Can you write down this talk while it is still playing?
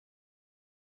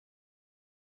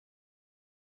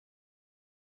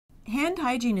Hand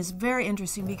hygiene is very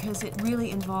interesting because it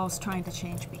really involves trying to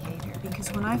change behavior.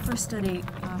 Because when I first studied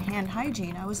hand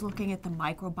hygiene, I was looking at the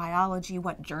microbiology,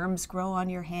 what germs grow on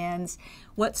your hands,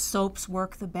 what soaps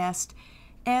work the best.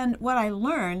 And what I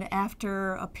learned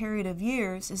after a period of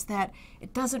years is that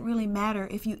it doesn't really matter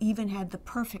if you even had the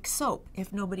perfect soap.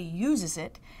 If nobody uses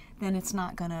it, then it's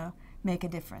not going to make a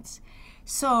difference.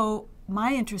 So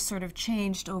my interest sort of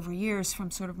changed over years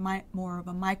from sort of more of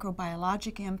a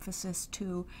microbiologic emphasis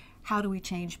to how do we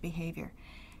change behavior.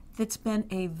 That's been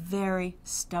a very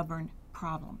stubborn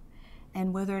problem.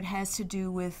 And whether it has to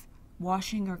do with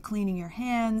washing or cleaning your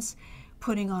hands,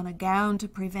 putting on a gown to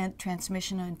prevent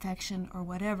transmission of infection or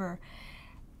whatever,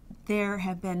 there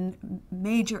have been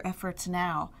major efforts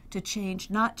now to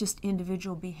change not just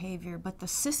individual behavior, but the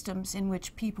systems in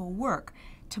which people work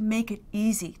to make it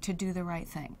easy to do the right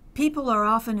thing. People are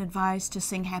often advised to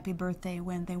sing happy birthday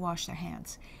when they wash their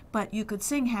hands, but you could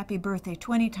sing happy birthday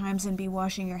 20 times and be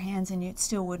washing your hands and it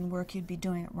still wouldn't work. You'd be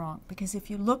doing it wrong. Because if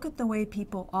you look at the way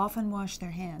people often wash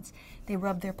their hands, they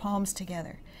rub their palms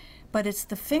together. But it's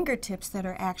the fingertips that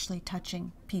are actually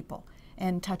touching people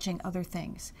and touching other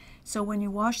things. So when you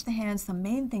wash the hands, the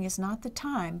main thing is not the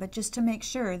time, but just to make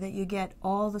sure that you get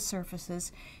all the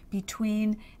surfaces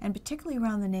between, and particularly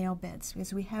around the nail beds,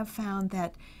 because we have found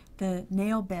that the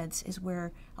nail beds is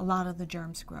where a lot of the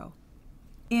germs grow.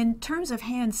 In terms of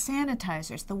hand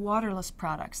sanitizers, the waterless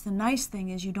products, the nice thing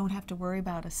is you don't have to worry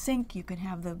about a sink. You can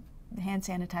have the hand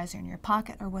sanitizer in your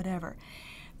pocket or whatever.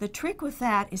 The trick with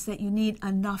that is that you need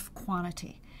enough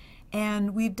quantity.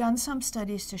 And we've done some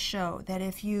studies to show that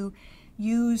if you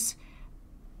use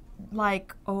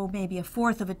like, maybe a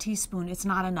fourth of a teaspoon, it's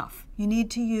not enough. You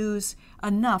need to use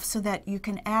enough so that you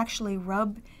can actually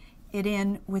rub it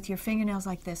in with your fingernails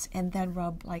like this and then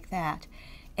rub like that.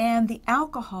 And the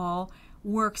alcohol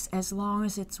works as long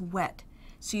as it's wet.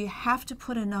 So you have to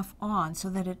put enough on so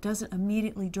that it doesn't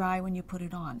immediately dry when you put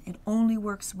it on. It only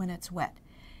works when it's wet,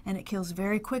 and it kills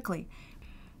very quickly.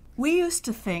 We used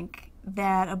to think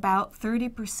that about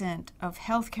 30% of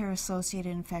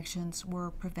healthcare-associated infections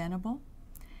were preventable.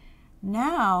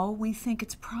 Now we think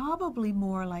it's probably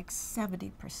more like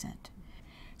 70%.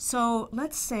 So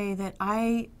let's say that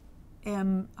I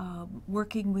am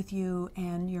working with you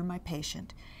and you're my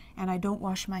patient, and I don't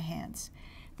wash my hands.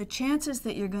 The chances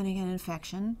that you're going to get an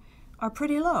infection are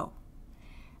pretty low.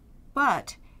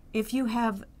 But if you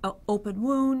have an open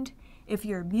wound, if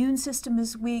your immune system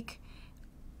is weak,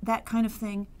 that kind of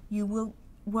thing, you will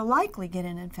likely get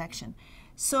an infection.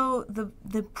 So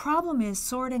the problem is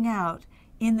sorting out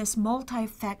in this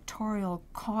multifactorial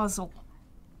causal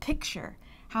picture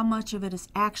how much of it is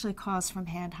actually caused from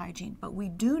hand hygiene. But we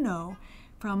do know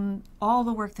from all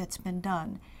the work that's been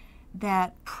done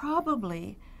that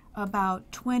probably about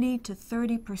 20 to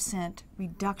 30%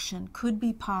 reduction could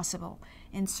be possible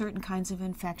in certain kinds of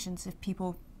infections if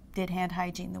people did hand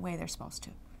hygiene the way they're supposed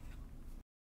to.